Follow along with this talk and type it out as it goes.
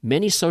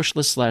Many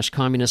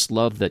socialists/communists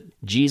love that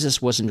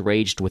Jesus was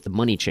enraged with the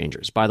money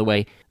changers. By the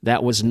way,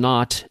 that was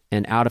not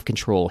an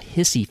out-of-control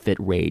hissy fit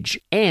rage,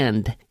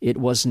 and it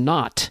was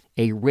not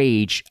a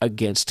rage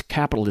against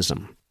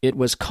capitalism. It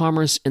was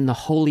commerce in the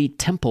holy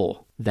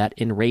temple that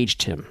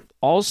enraged him.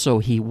 Also,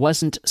 he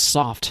wasn't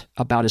soft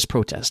about his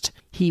protest.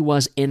 He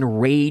was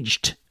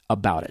enraged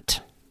about it.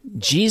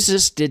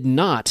 Jesus did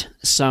not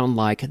sound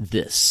like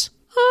this.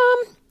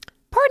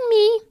 Pardon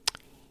me,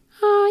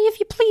 if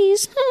you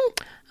please.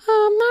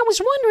 I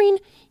was wondering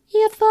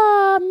if,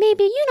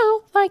 maybe,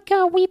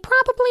 we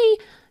probably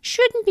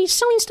shouldn't be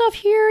selling stuff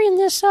here in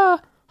this,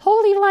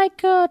 holy,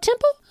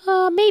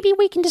 temple. Maybe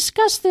we can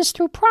discuss this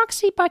through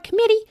proxy by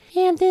committee,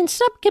 and then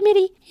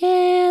subcommittee,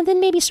 and then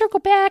maybe circle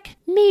back,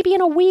 maybe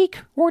in a week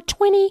or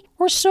 20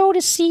 or so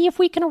to see if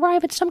we can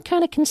arrive at some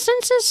kind of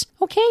consensus,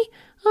 okay?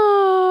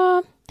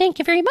 Thank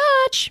you very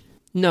much.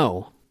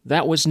 No,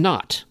 that was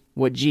not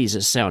what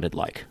Jesus sounded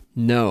like.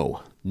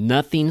 No,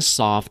 nothing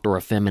soft or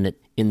effeminate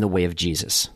in the way of Jesus.